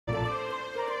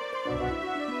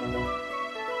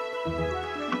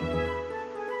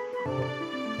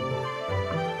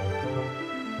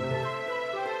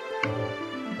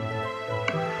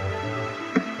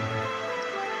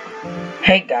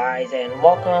Hey guys, and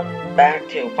welcome back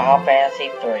to Final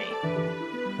Fantasy 3.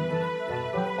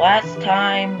 Last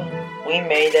time, we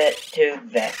made it to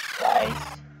this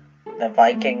place, the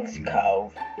Vikings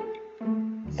Cove.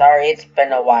 Sorry, it's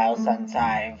been a while since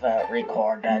I've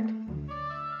recorded.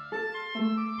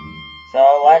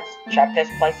 So let's check this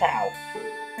place out.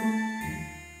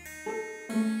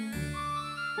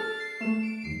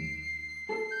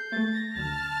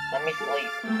 Let me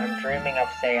sleep. I'm dreaming of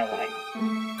sailing.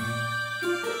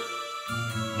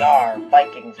 Yar,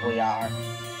 Vikings we are,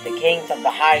 the kings of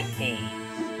the high seas.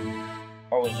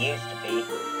 Or we used to be.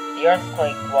 The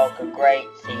earthquake woke a great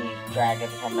sea dragon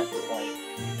from its sleep,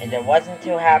 and it wasn't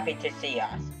too happy to see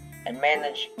us, and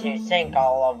managed to sink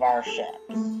all of our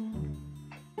ships.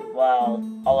 Well,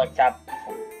 all except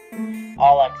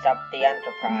the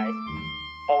Enterprise,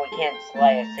 but we can't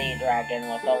slay a sea dragon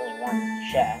with only one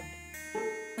ship.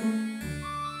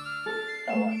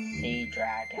 So a sea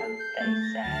dragon, they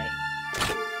say.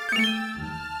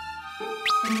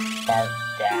 Bart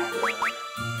Dagger.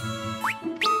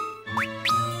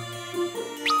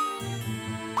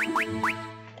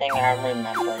 Thing I'm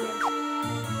remembering.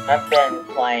 I've been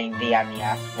playing the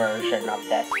NES version of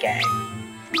this game.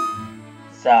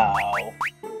 So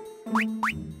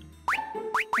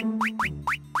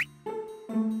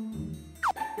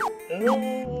who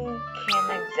can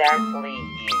exactly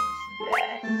use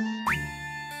this?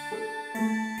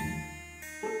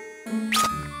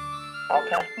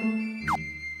 Okay.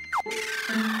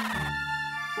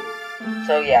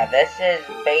 So yeah, this is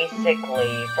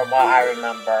basically, from what I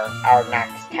remember, our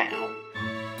next town.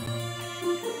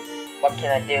 What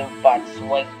can I do but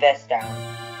swing this down?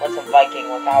 What's a Viking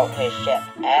without his ship,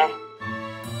 eh?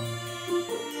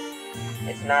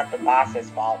 It's not the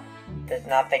boss's fault. There's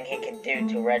nothing he can do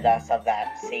to rid us of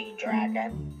that sea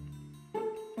dragon.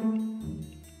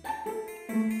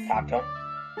 Talk to him.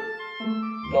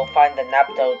 You'll find the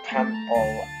Nepto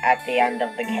Temple at the end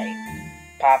of the cave.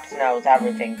 Pops knows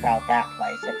everything about that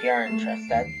place if you're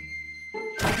interested.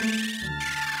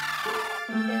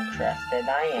 Interested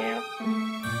I am.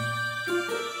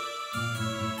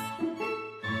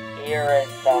 Here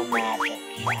is the magic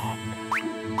shop.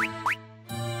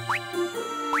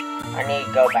 I need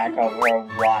to go back over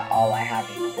what all I have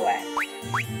equipped.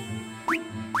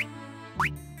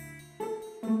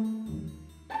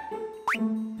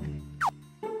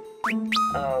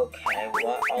 Okay,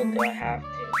 what all do I have to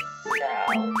sell?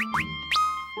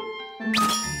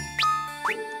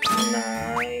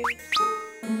 Knives,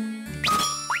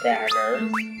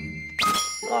 daggers,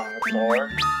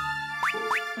 longsword,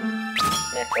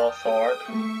 mithril sword.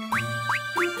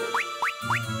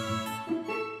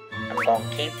 I'm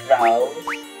gonna keep those.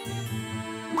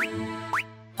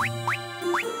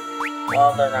 Well,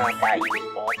 they're not that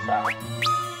useful, so.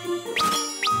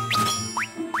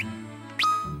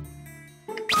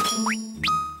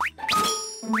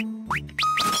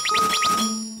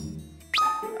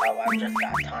 Oh, I've just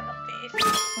got a ton of these.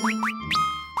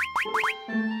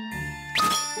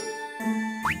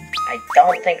 I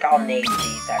don't think I'll need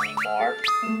these anymore.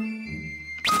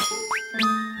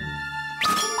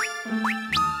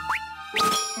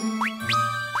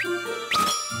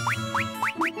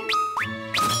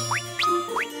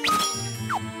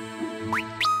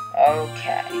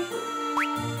 Okay.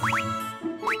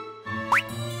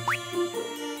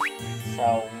 So,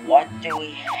 what do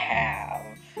we have?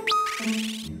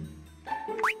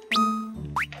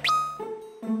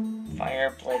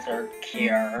 Fire Blizzard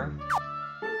Cure.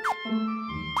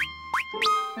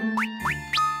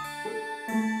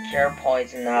 Cure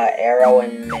Poison, Arrow,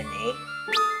 and Mini.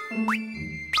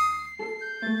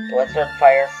 Blizzard,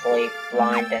 Fire, Sleep,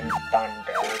 Blind, and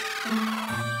Thunder.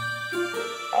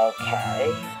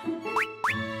 Okay.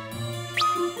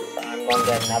 So I'm going to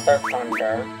get another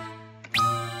Thunder.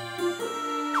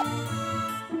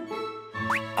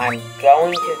 I'm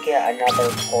going to get another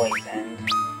Poison.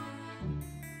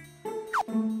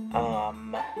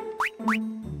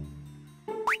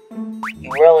 You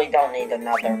really don't need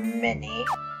another Mini.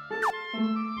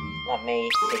 Let me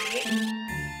see.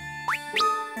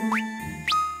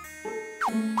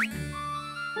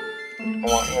 I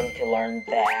want him to learn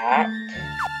that.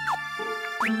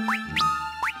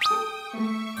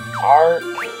 Ark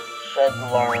should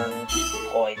learn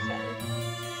Poison.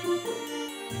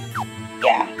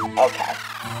 Yeah, okay.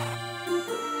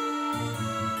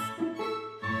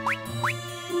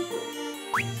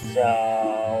 So...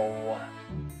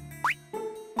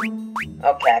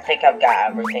 okay, I think I've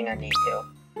got everything I need to.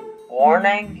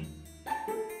 Warning?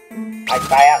 I'd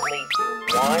buy at least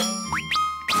one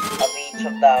of each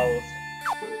of those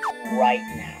right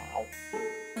now.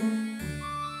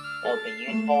 They'll be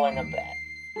useful in a bit.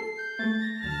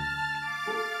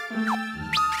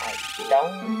 I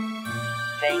don't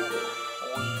think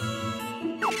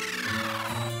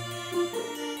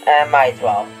we... might as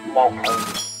well. Won't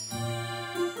hurt.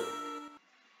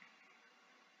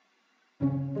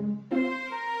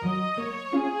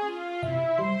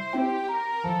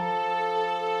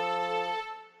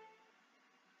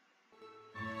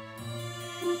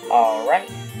 Alright,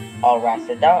 all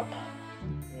rested up.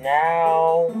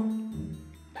 Now,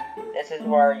 this is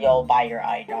where you'll buy your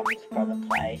items for the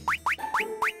place.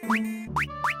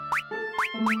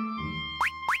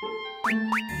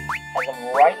 As of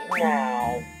right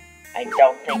now, I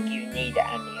don't think you need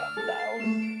any of those,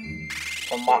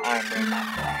 from what I'm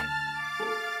remembering.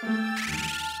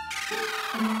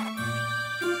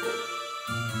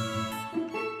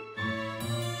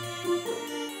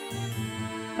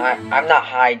 I'm not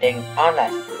hiding,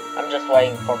 honest. I'm just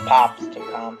waiting for Pops to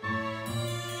come.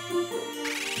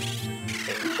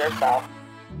 Fix yourself.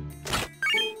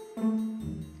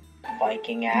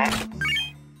 Viking axe.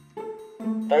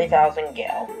 3,000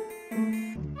 gil.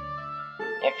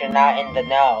 If you're not in the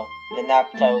know, the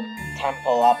Nepto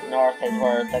temple up north is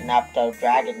where the Nepto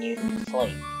dragon used to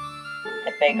sleep.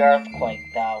 The big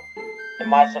earthquake, though, it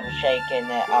must have shaken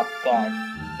it up good,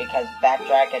 because that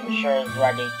dragon sure is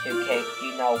ready to kick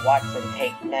you-know-whats and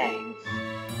take names.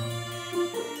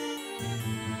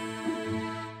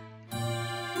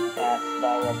 That's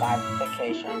the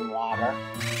revivification water.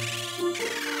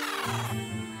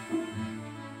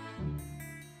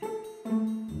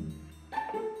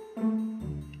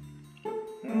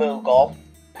 Moogle.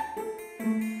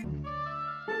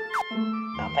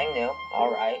 Nothing new,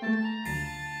 alright.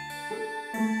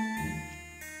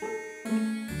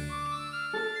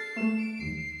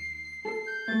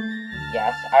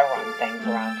 Yes, I run things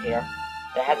around here.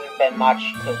 There hasn't been much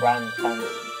to run since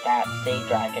that sea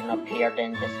dragon appeared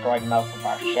and destroyed most of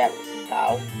our ships,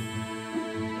 though.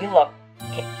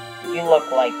 You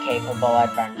look like capable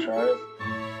adventurers.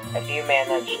 If you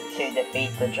manage to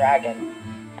defeat the dragon,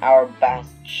 our best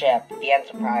ship, the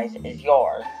Enterprise, is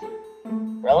yours.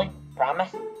 Really?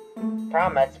 Promise?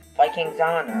 Promise, Viking's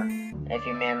honor. If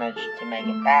you manage to make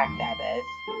it back, that is.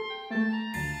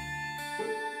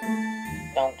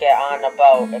 Don't get on a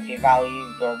boat if you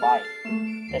value your life.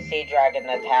 The sea dragon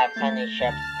attacks any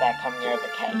ships that come near the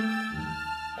cave.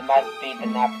 It must be the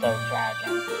Nepto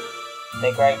dragon,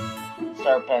 the great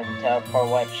serpent for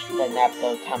which the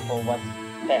Nepto temple was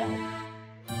built.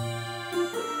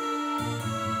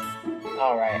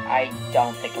 Alright, I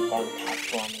don't think I'm going to talk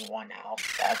to anyone else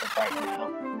as of right now.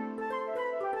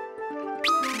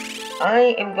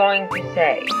 I am going to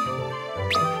say,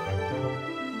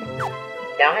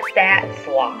 not that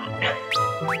slot.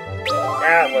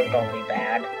 That was only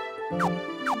bad.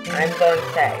 I'm going to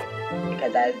say,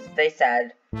 because as they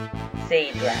said,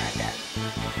 sea dragon.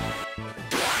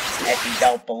 If you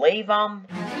don't believe them,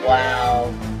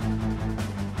 well,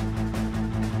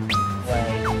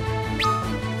 wait.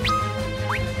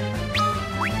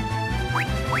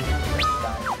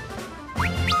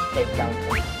 Take down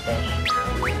some fish now.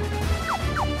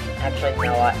 Actually, you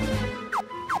know what?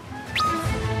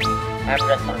 I'm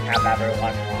just going to have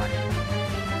everyone run.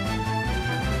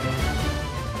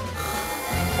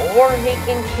 Or he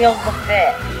can kill the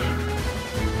fish.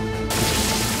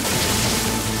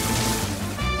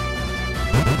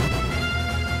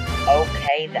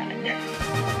 Okay then.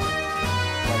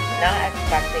 Was not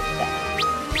expecting that.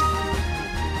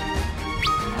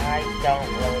 I don't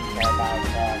really care about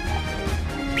that.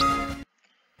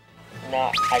 No,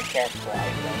 I care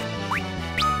slightly.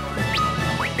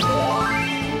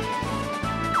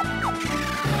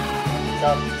 So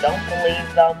if you don't believe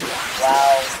them,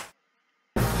 well,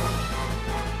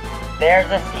 there's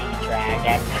a sea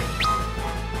dragon.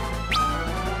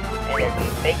 And if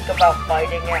you think about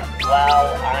fighting it,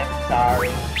 well, I'm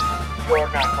sorry.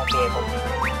 You're not going to be able to do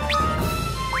it.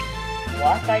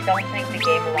 Plus, I don't think the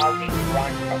game allows you to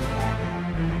run from that.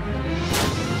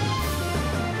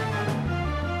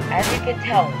 As you can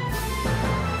tell,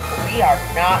 we are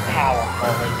not powerful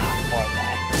enough for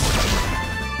that.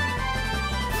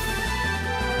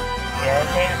 Zero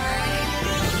damage.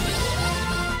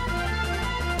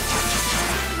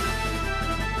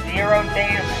 Zero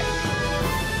damage.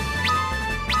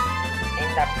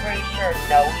 And I'm pretty sure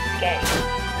no escape.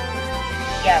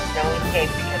 Yes, no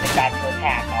escape because it got to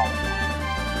attack all of them.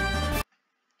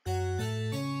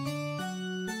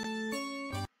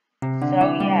 So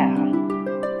yeah,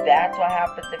 that's what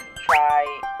happens if you try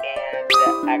and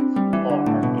explore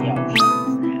the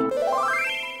oceans now.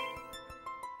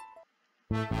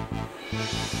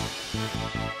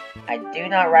 I do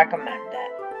not recommend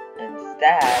it.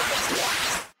 Instead,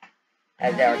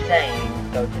 as they were saying,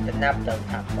 go to the Nepto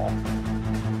Temple.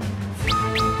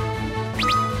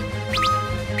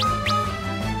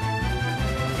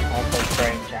 Also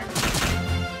strange enemy.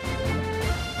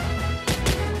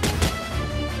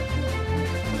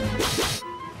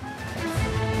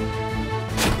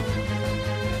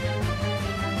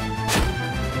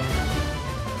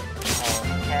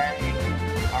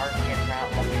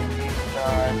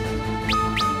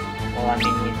 Well, I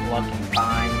mean, he's looking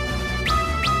fine.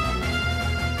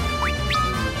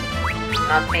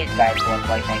 Not these guys look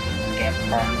like they can get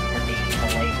burned pretty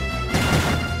easily.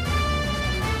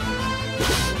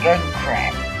 Good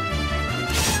crit.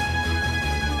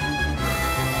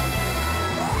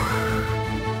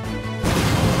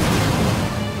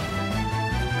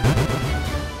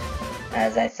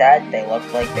 As I said, they look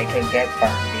like they could get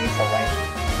burned easily.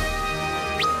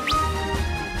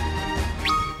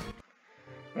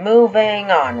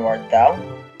 Moving onward, though.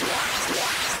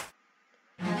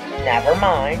 Never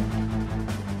mind.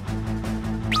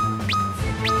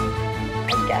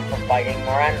 I guess we're fighting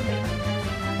more enemies.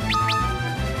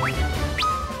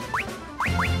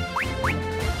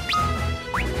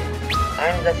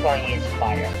 I'm just going to use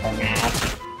fire for now.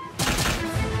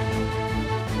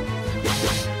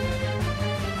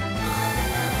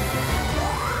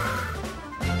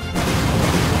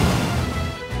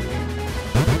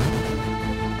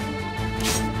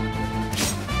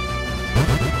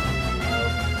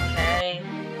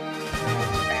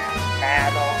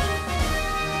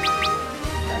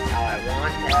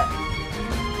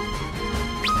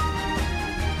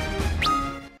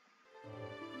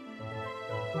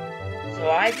 So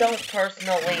I don't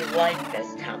personally like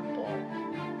this temple,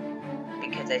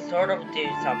 because they sort of do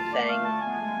something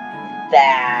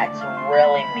that's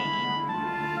really mean.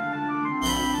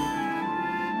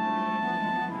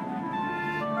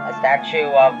 A statue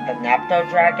of the Nepto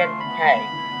Dragon? Hey,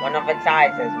 one of its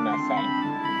eyes is missing.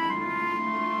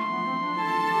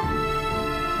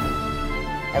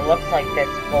 It looks like this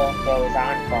pull goes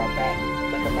on for a bit.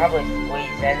 We could probably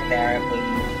squeeze in there if we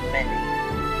use Mini.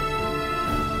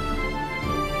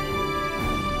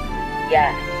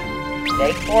 Yes,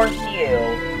 they force you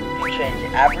to change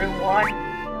everyone.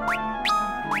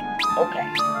 Okay,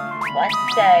 let's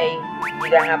say you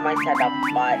don't have my setup,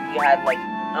 but you had like,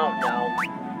 I don't know.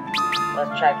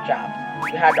 Let's check jobs.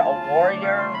 You had a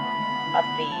warrior, a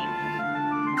thief,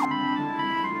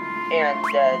 and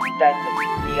then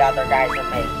the other guys are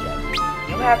mages.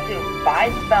 You have to buy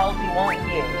spells you won't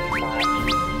use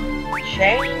much,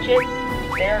 changes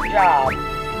their job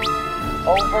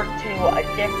over to a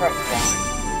different one,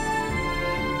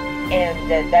 and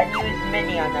then use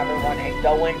Mini on everyone and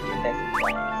go into this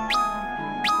place.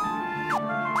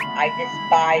 I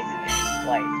despise this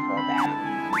place for that.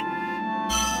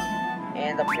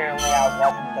 And apparently I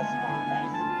wasn't the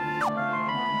smartest.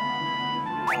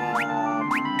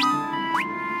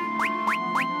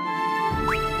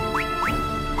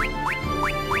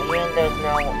 And there's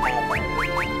no others.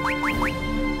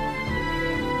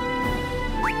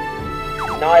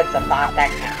 No, it's a bot that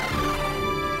counts.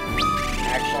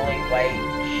 Actually, wait,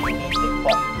 she needs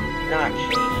equipment. Not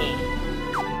she, he.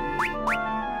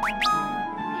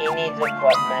 He needs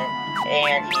equipment,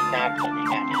 and he's not getting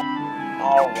any.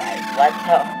 Alright, let's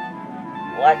hope.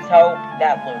 Let's hope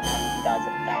that Luna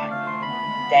doesn't die.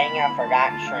 Dang, I forgot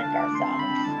to shrink ourselves.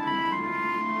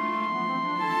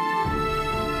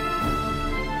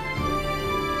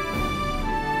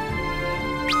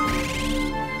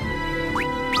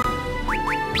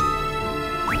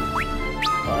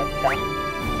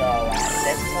 So at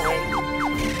this point,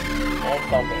 it's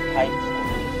going to be a tight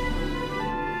squeeze.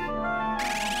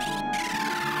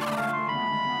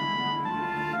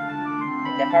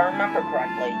 And if I remember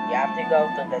correctly, you have to go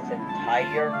through this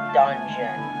entire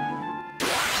dungeon.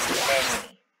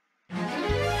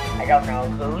 I don't know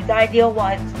whose idea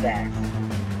was this,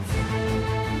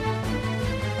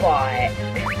 but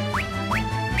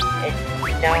it's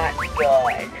not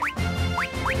good.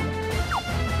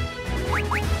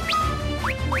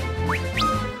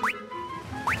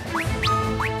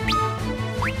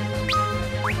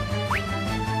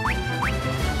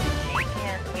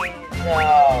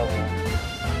 No,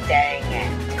 dang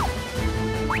it.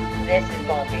 This is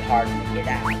going to be hard to get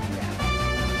out of now.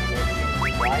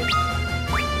 Right?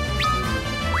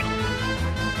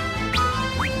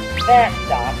 That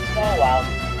sucks. Oh well.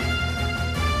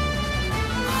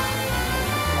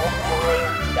 Hopefully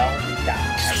we don't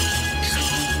die.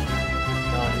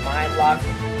 Knowing my luck,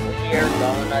 we're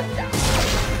gonna die.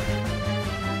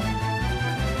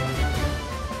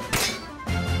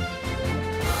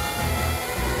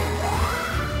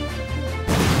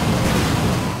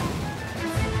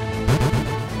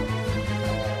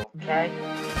 Okay.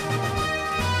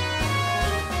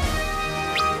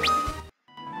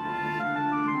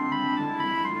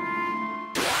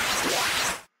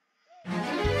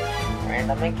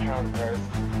 random encounters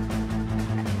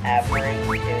every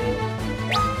 2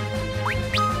 steps.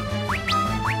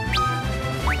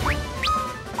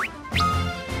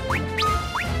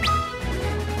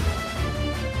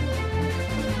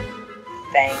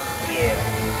 Thank you.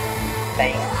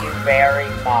 Thank you very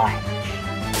much.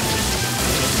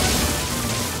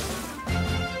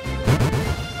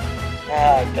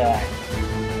 Oh, good.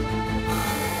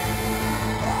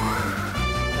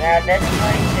 Yeah, this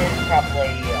place is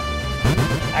probably,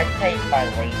 I'd say, my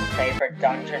least favorite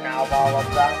dungeon out of all of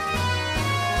them.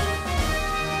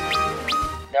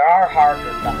 There are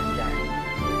harder dungeons,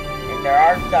 and there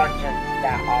are dungeons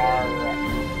that are,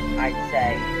 I'd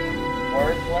say,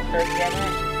 worth what they're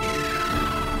given.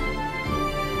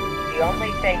 The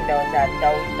only thing, though, is that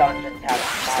those dungeons have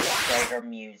much greater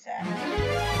music.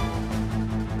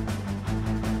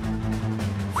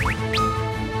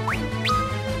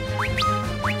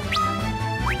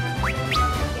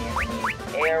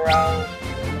 Arrow.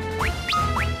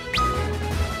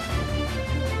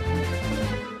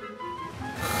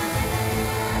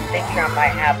 I'm thinking I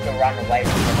might have to run away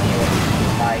from the PvP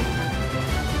fight,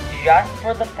 just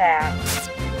for the fact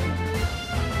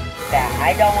that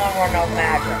I don't want to run out of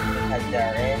magic, because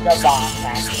there is a boss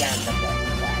at the end of this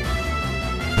place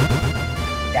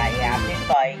that you have to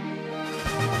fight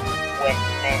with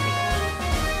Minnie.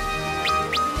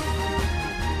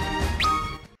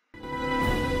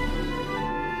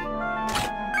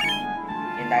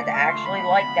 I'd actually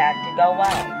like that to go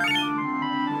well.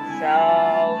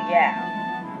 So, yeah.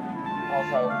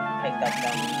 Also, picked up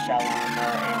some shell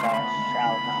armor and a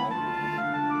shell helm.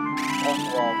 Those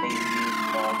will be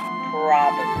useful,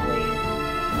 probably,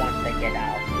 once they get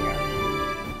out here.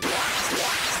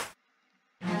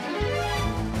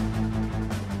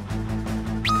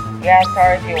 Yeah,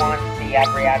 sorry if you want to see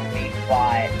every enemy,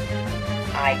 but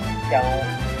I don't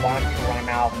want to run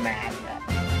out of magic.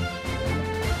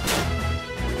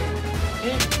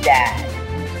 He's dead.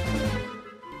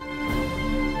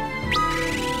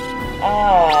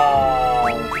 Oh,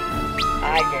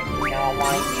 I did not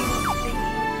want you to see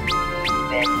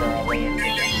this early in the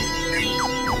game.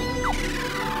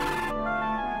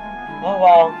 Oh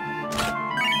well.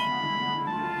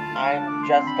 I'm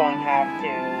just going to have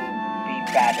to be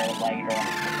better later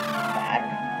on then.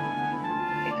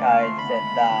 Because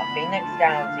the Phoenix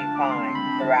Downs you find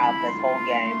throughout this whole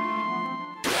game,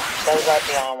 those are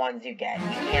the only ones you get.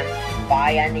 You can't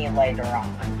buy any later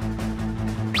on.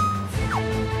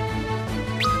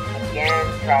 Again,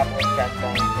 probably just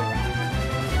going to run.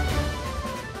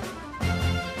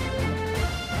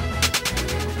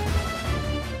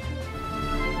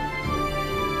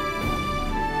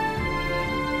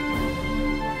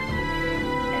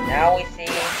 And now we see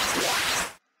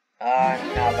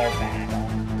another battle.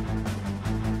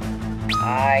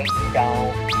 I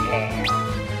don't care.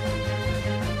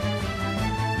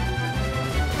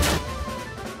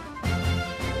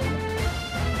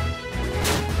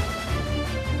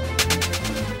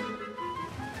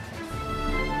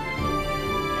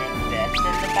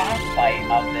 Boss fight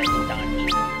of this dungeon.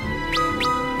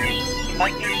 You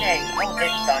might be saying, oh,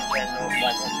 this dungeon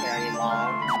wasn't very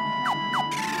long.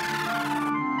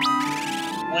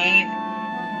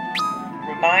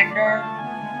 Reminder,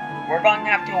 we're going to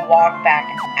have to walk back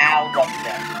out of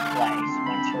this place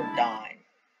once we're done.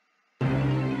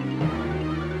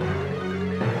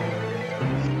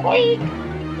 Squeak!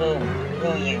 Who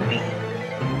you be?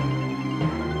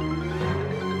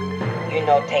 You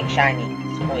know, take shiny,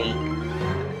 Squeak.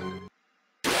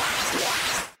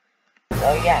 So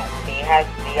yes, he has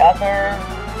the other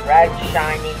red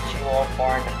shiny jewel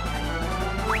for an eye.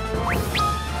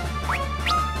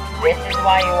 This is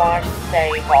why you want to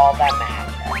save all that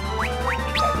magic.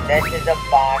 Because this is a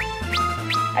boss,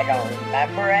 I don't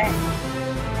remember it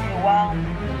too well.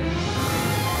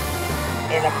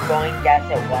 And I'm going to guess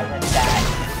it wasn't that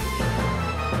easy.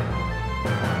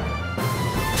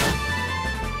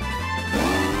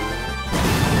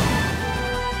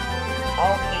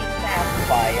 Oh, he's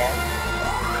Sapphire.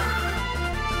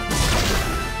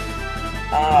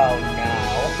 Oh no.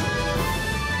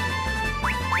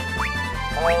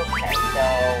 Okay, so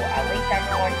at least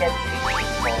everyone gets to be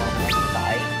peaceful in this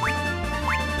fight.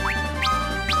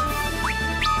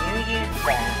 You use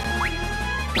that.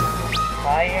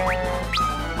 Fire.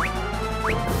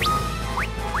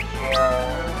 Sure.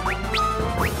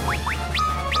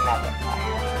 Another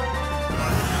fire.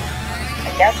 I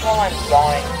guess while I'm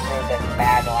going through this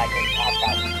battle, I can talk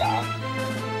about stuff.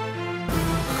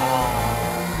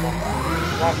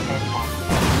 What can I talk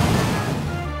about?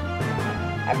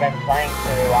 I've been playing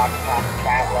through Octopath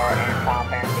Traveler and Final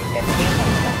Fantasy 15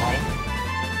 recently.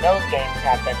 Those games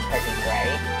have been pretty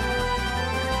great.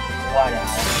 What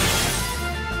else?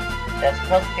 There's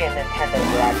supposed to be a Nintendo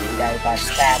Direct today, but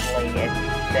sadly it's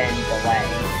been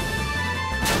delayed.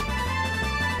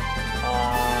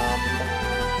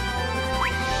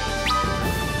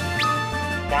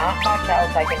 Not much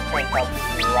else I can think of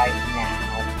right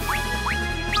now.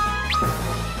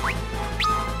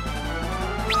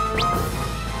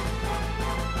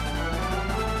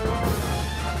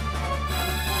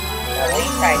 At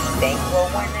least I think we're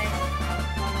winning.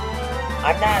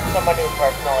 I'm not someone who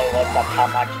personally looks up how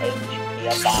much HP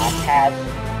a boss has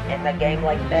in a game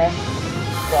like this,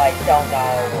 so I don't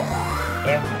know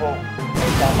if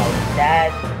it's almost dead,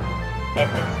 if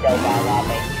it's still got a lot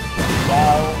of HP to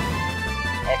go,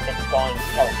 if it's going to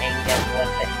kill Angus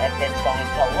with it, if it's going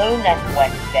to Luna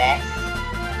with this.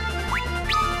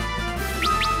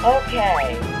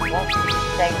 Okay, let's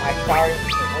say my sorry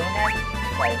to Luna,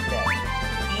 because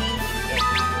he is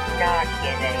not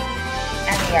getting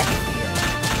any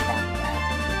experience from that.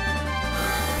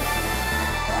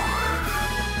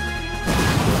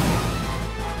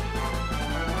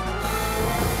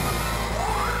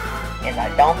 And I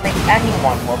don't think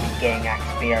anyone will be getting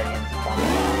experience from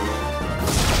that.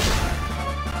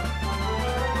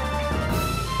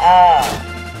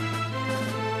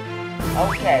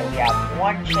 Okay, we have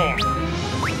one chance to do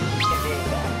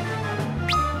that.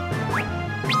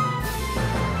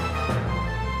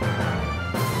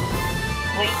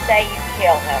 Please say you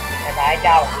kill him, because I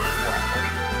doubt we will.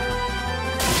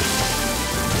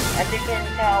 As you can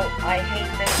tell, I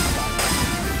hate this one.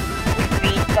 We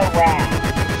beat the rat.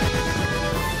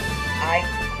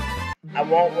 I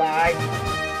won't lie,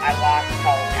 I lost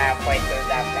hope halfway through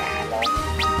that battle.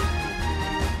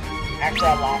 Actually, I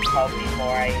lost hope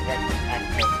before I even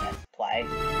entered this play.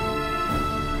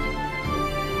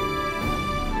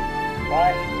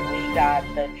 But we got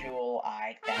the Jewel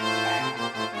Eye thing back.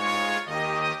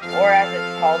 Or as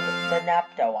it's called, the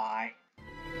Nepto Eye.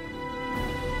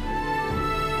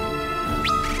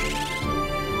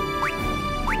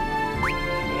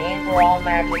 And we're all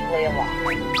magically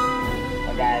alive.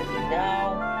 But as you know,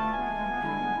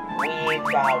 we've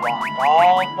got to walk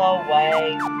all the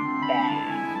way back.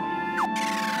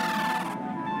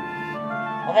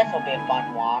 Well, this will be a fun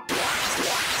walk.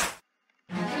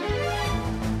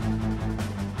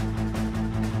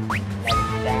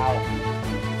 Let's out.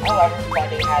 Oh,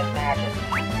 everybody has magic.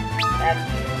 That's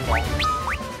beautiful.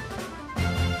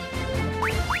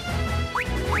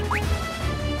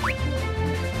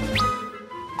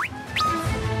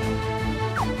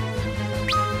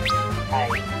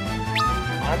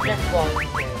 I'm just going to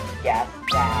guess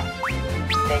that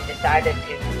they decided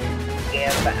to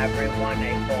give everyone a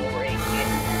full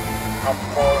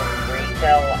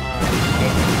refill on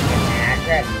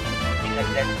magic because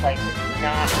this place is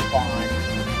not fun,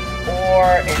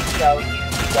 or it's so you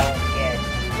don't get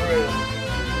screwed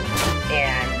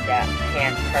and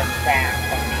can't turn back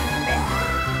when you miss.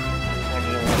 When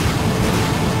you lose.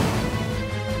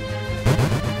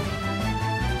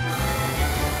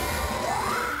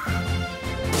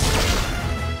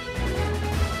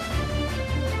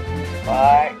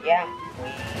 But yeah,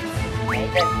 we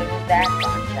made it through that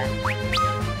dungeon.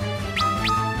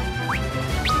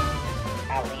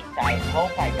 At least I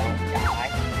hope I don't die.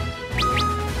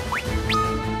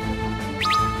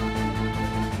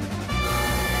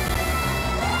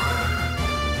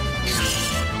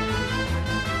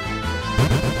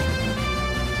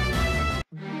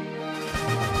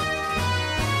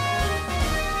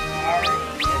 Sorry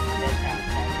if this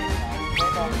episode is a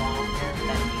little longer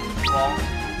than usual.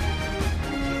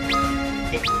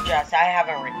 It's just, I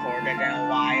haven't recorded in a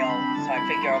while, so I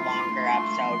figure a longer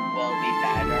episode will be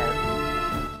better.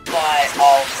 But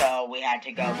also, we had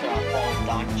to go through a full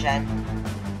dungeon.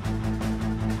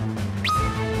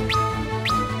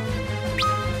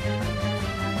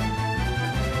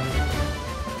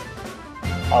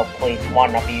 Oh, please,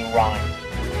 one of you run.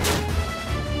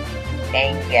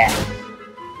 Angus.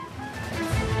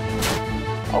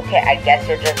 Okay, I guess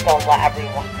you're just gonna let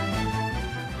everyone...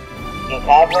 You could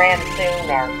have ran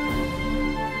sooner.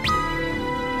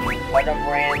 You could have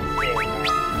ran sooner.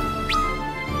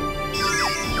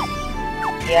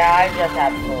 Yeah, I just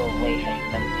absolutely hate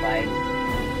this place.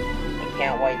 I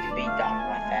can't wait to be done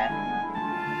with it.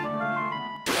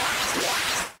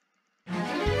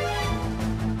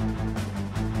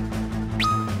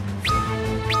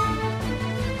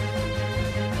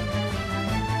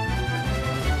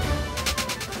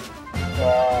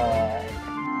 Good.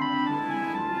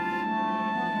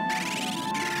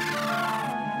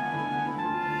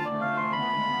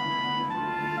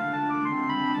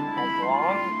 As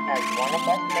long as one of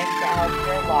us makes it out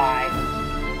here alive,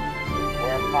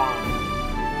 we're fine.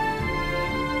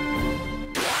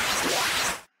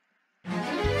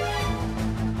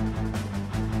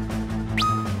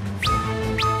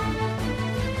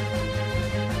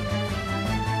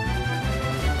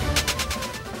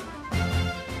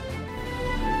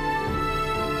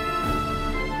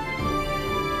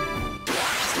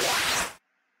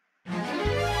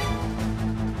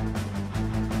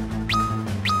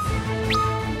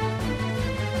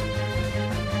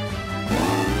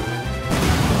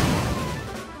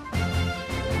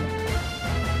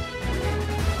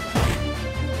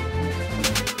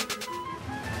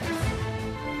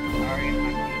 sorry if I'm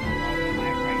being a little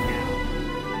quiet right now.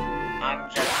 I'm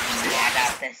just mad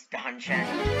at this dungeon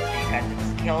because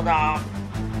it's killed off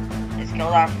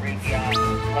Revia.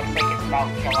 Looks like it's about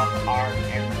to kill off Art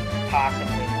and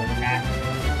possibly Luna.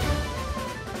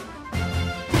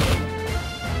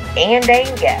 And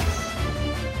Angus.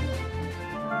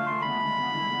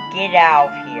 Get out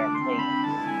of here, please.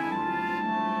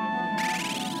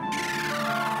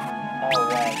 Oh,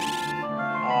 wait.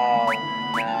 Oh,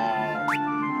 no.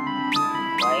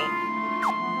 Wait.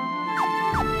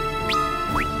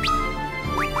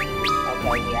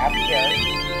 Okay, we have Jerry.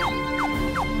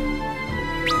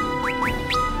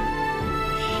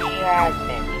 She has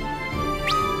Minnie.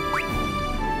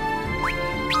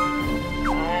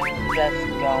 I'm just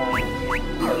going to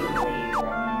quickly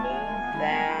remove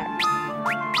that.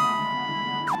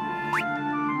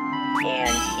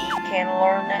 And he can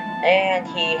learn it. And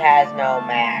he has no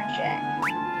magic.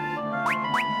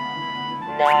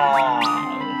 Nice.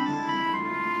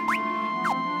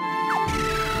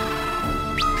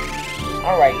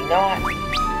 Alright, you know what?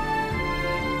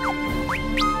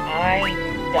 I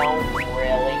don't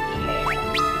really care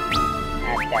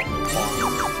at this point.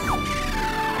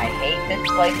 I hate this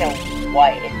place and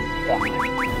what it's done.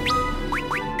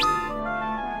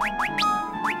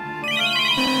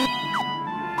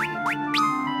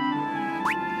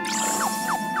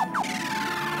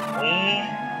 We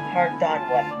are done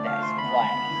with this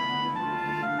place.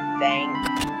 Thank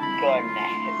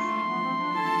goodness.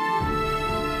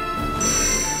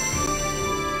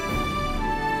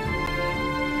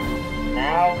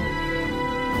 Now,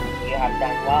 you have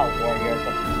done well, Warriors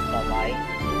of the Light.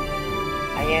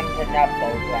 I am the Nepto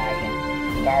Dragon,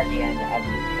 Guardian of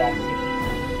the Seas.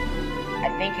 I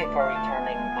thank you for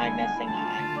returning my missing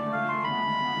eye.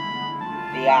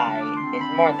 The eye is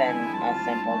more than a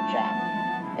simple gem.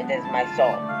 It is my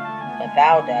soul.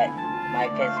 Without it, my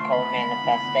physical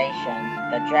manifestation,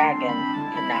 the dragon,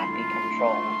 cannot be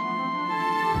controlled.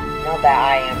 Now that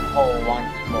I am whole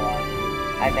once more,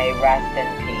 I may rest in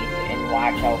peace and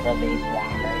watch over these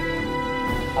waters.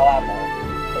 However,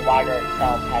 the water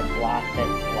itself has lost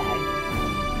its life.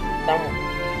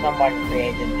 Someone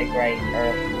created the great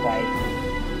earthquake,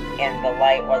 and the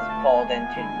light was pulled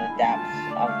into the depths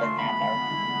of the nether.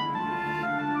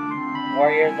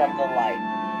 Warriors of the Light,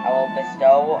 I will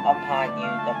bestow upon you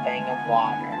the Fang of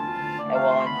Water.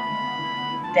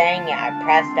 Dang it, I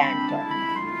pressed enter.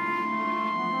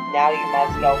 Now you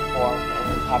must go forth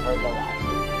and recover the light.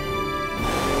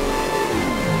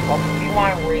 Well, if you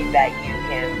want to read that, you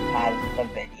can pause the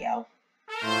video.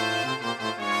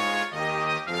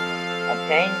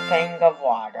 Obtain Fang of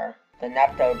Water. The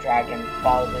Nepto Dragon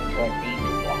falls into a deep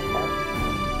slumber.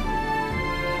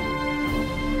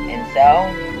 And so,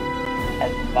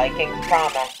 as the Vikings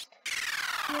promised,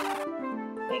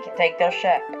 we can take their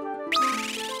ship.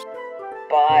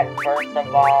 But first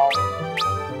of all,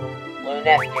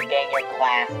 Lunette, you're getting your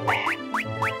class back.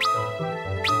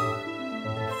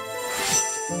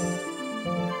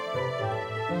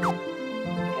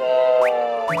 Good.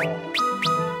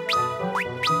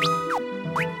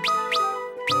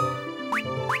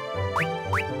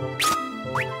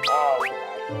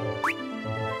 Alright.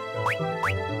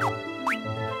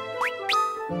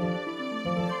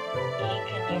 You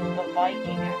can use the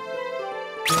Viking app.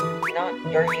 No,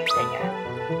 you're using it.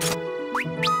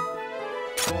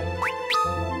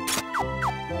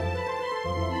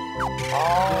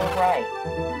 Alright.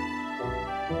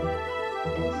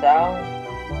 And so,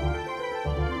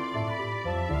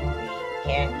 we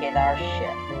can't get our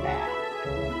ship back.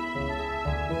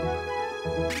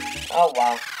 Oh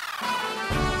well.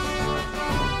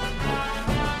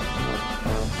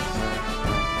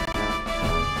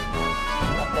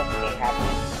 Let this be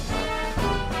happening.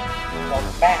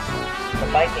 Welcome back. The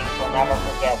Vikings will never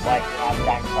forget what you have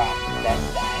done for us this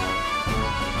day.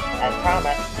 As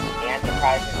promised, the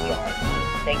Enterprise is yours.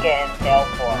 Take it and sail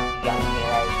forth, young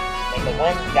heroes. May the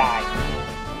winds guide you.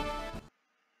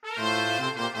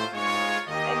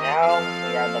 And now,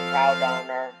 we are the proud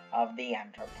owner of the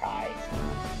Enterprise.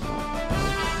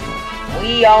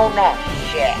 We own a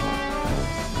ship.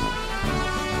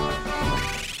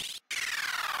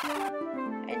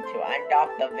 And to end off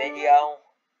the video,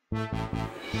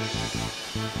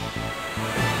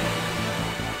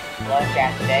 look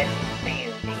at this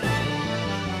beauty.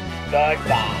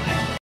 Goodbye.